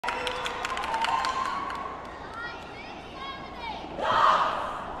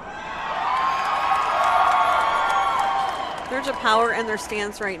surge of power in their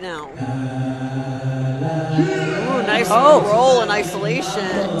stance right now. Ooh, nice roll in isolation.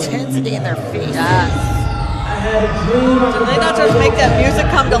 The intensity in their feet. Yes. Did they not just make that music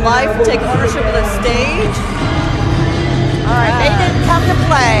come to life and take ownership of the stage? All right, they didn't come to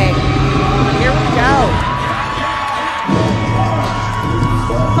play. Here we go.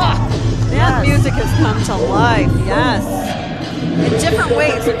 That music has come to life, yes. In different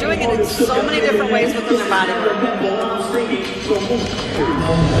ways. They're doing it in so many different ways within their body movement.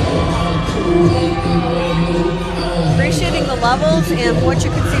 Appreciating the levels and what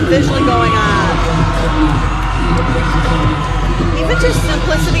you can see visually going on. Even just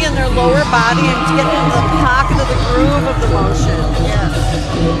simplicity in their lower body and to get in the pocket of the groove of the motion. Yes.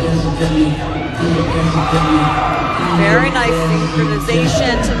 Very nice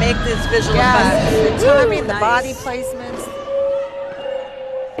synchronization to make this visual effect. The timing, the body placements.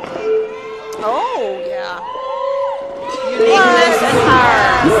 Oh, yeah. Uniqueness and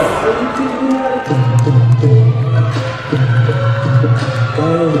heart.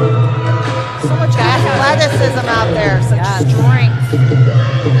 So much athleticism out there, such strength.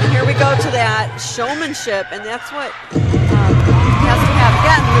 And here we go to that showmanship, and that's what he has to have.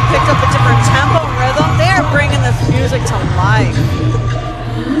 Again, we picked up a different tempo and rhythm. They are bringing this music to life.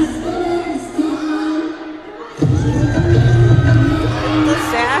 The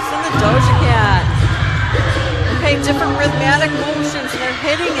sass and the Doja Cat. Okay, different rhythmic motions, and they're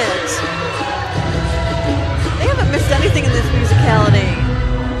hitting it. They haven't missed anything in this musicality.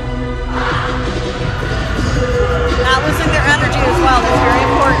 Not losing their energy as well, that's very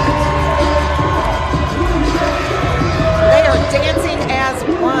important. They are dancing as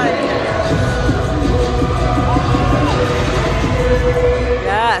one.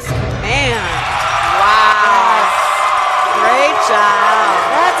 Yes, command. Wow. Great job.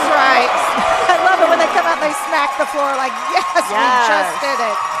 That's right. I love it when they come out and they smack the floor like, yes, we just did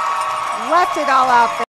it. Left it all out there.